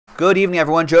Good evening,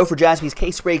 everyone. Joe for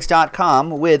JaspysCaseBreaks.com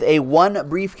with a one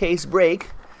briefcase break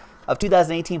of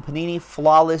 2018 Panini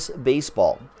Flawless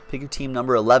Baseball. Pick your team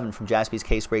number 11 from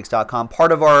JaspysCaseBreaks.com.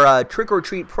 Part of our Trick or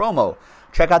Treat promo.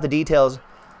 Check out the details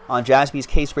on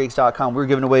JaspysCaseBreaks.com. We're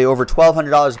giving away over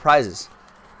 $1,200 of prizes.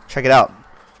 Check it out.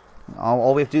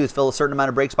 All we have to do is fill a certain amount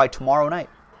of breaks by tomorrow night.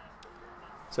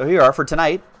 So here are for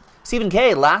tonight. Stephen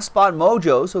K, last spot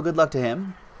mojo, so good luck to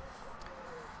him.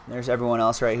 There's everyone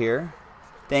else right here.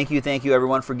 Thank you,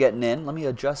 everyone, for getting in. Let me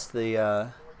adjust the...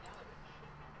 that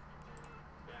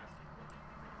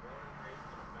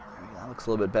looks a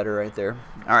little bit better right there.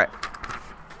 All right.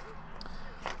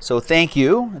 So thank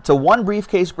you. It's a one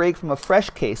briefcase break from a fresh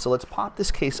case. So let's pop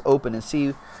this case open and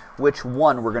see which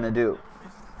one we're going to do.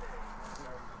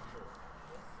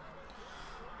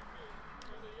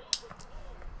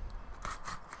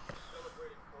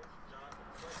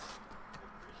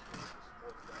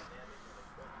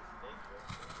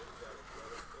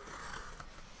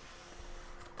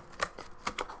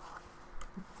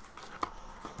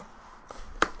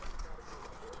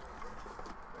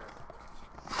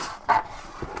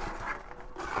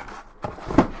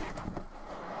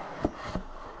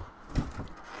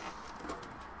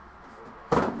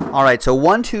 All right, so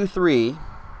 1, 2, 3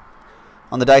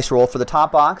 on the dice roll for the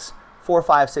top box, 4,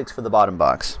 5, 6 for the bottom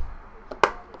box.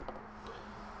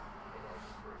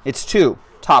 It's 2,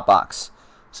 top box.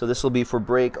 So this will be for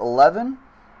break 11,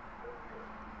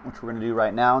 which we're going to do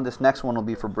right now. And this next one will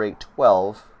be for break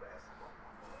 12,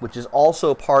 which is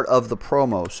also part of the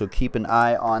promo. So keep an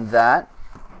eye on that.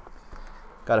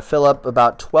 Got to fill up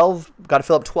about 12. Got to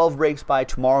fill up 12 breaks by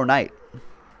tomorrow night.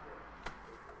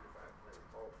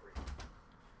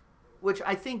 Which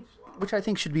I think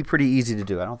should be pretty easy to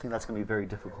do. I don't think that's going to be very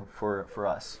difficult for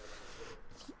us.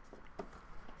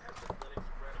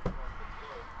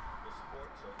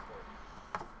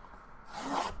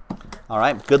 All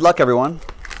right, good luck, everyone.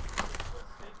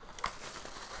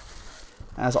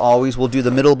 As always, we'll do the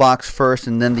middle box first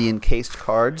and then the encased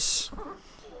cards.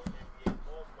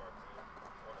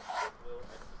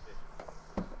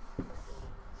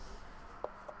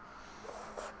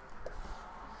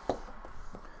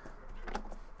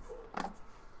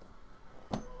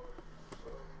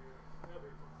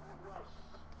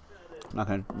 I'm not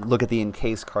going to look at the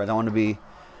encased cards. I want to be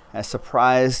as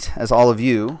surprised as all of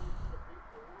you.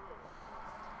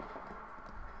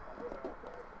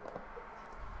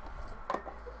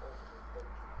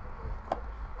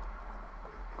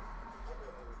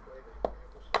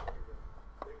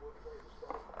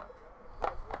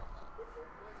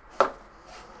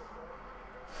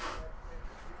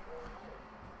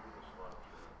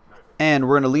 And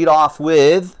we're going to lead off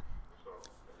with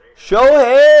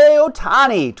Shohei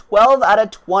Ohtani, 12 out of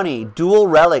 20, dual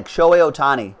relic, Shohei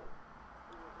Ohtani.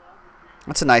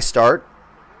 That's a nice start.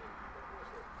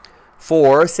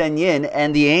 For Senyin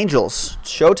and the Angels,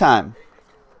 showtime.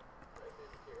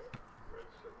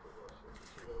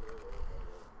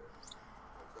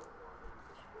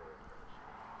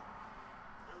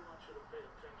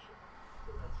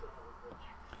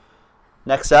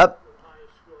 Next up.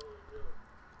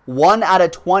 1 out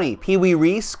of 20, Pee Wee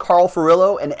Reese, Carl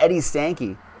Furillo, and Eddie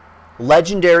Stanky.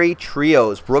 Legendary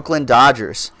trios, Brooklyn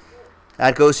Dodgers.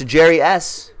 That goes to Jerry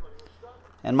S.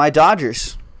 and my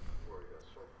Dodgers.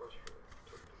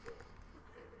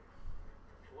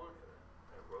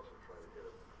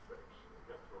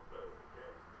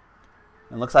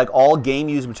 It looks like all game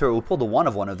used material. We pulled a one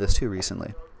of this too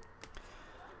recently.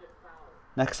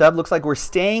 Next up, looks like we're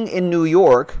staying in New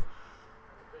York.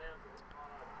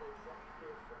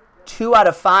 2 out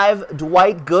of 5,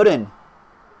 Dwight Gooden.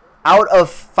 Out of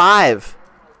 5.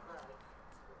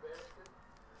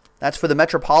 That's for the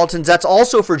Metropolitans. That's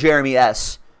also for Jeremy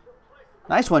S.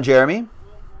 Nice one, Jeremy.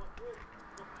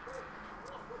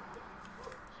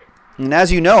 And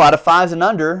as you know, out of 5s and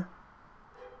under,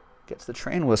 gets the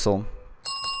train whistle.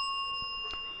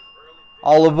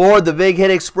 All aboard the Big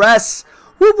Hit Express.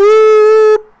 Whoop,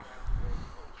 whoop.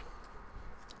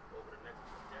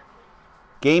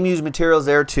 Game used materials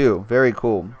there too. Very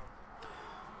cool.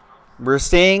 We're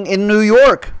staying in New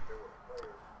York.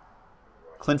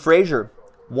 Clint Frazier,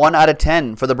 1 out of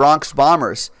 10 for the Bronx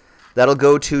Bombers. That'll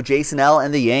go to Jason L.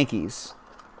 and the Yankees.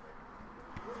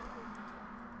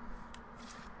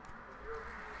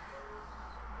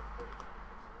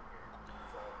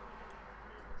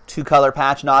 Two-color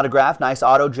patch and autograph. Nice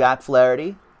auto, Jack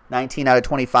Flaherty. 19 out of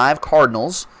 25,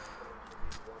 Cardinals.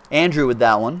 Andrew with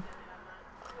that one.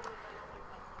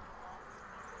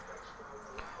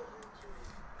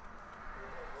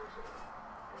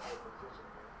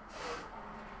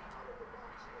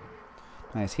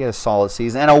 Nice. He had a solid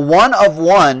season. And a 1 of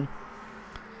 1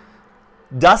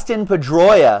 Dustin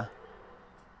Pedroia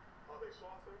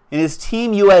in his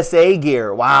Team USA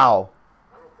gear. Wow.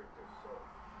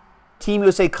 Team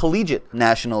USA Collegiate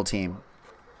National Team.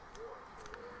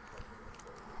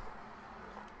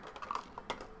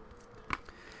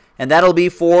 And that'll be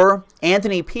for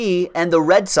Anthony P. and the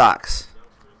Red Sox.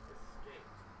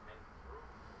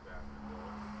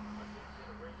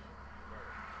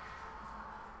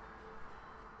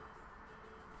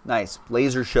 Nice.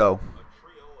 Laser show.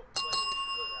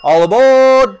 All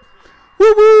aboard!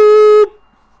 Woo woo!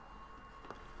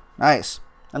 Nice.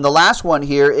 And the last one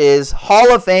here is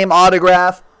Hall of Fame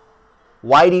autograph,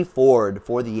 Whitey Ford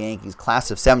for the Yankees.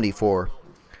 Class of 74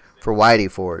 for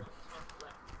Whitey Ford.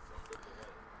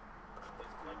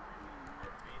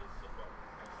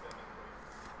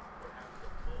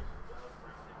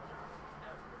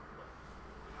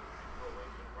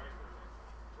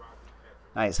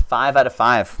 Nice. 5 out of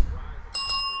 5.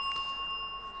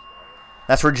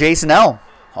 That's for Jason L.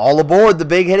 All aboard the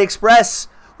Big Hit Express.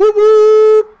 Woo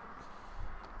woo!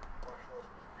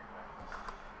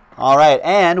 All right,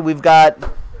 and we've got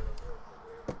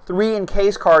 3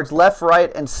 encased cards, left,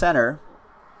 right, and center.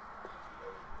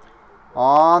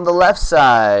 On the left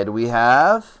side, we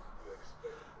have,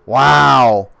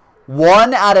 wow,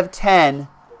 1 out of 10,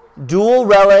 dual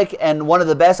relic and one of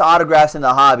the best autographs in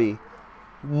the hobby.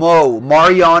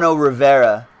 Mariano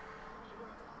Rivera.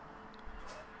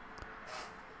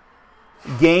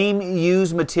 Game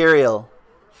used material.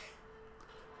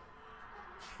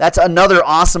 That's another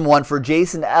awesome one for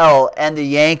Jason L. and the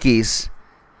Yankees.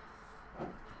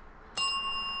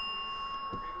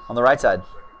 On the right side.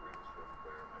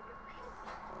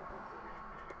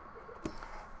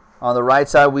 On the right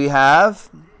side we have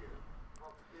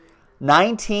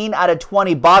 19 out of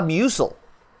 20, Bob Musil.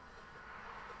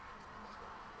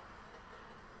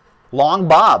 Long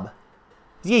Bob.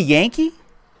 Is he a Yankee?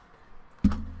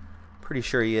 Pretty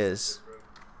sure he is.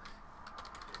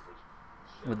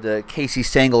 With the Casey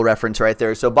Stengel reference right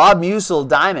there. So Bob Musil,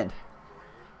 diamond.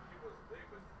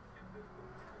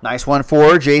 Nice one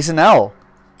for Jason L.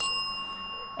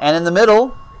 And in the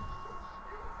middle,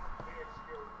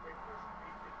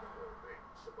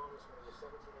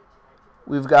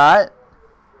 we've got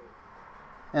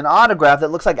an autograph that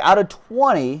looks like out of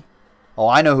 20. Oh,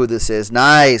 I know who this is.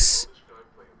 Nice.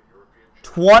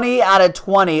 20 out of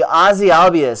 20, Ozzie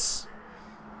Albies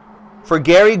for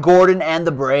Gary Gordon and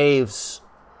the Braves.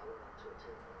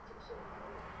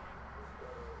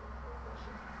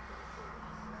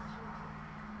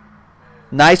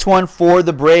 Nice one for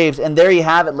the Braves. And there you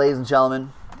have it, ladies and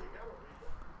gentlemen.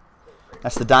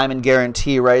 That's the diamond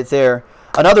guarantee right there.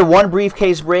 Another one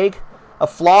briefcase break. A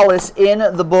flawless in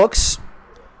the books.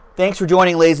 Thanks for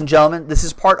joining, ladies and gentlemen. This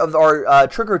is part of our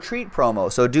trick or treat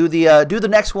promo. So do the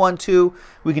next one too.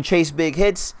 We can chase big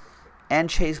hits and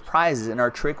chase prizes in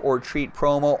our trick or treat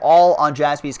promo, all on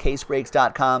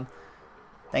JaspysCaseBreaks.com.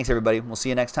 Thanks, everybody. We'll see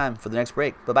you next time for the next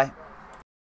break. Bye-bye.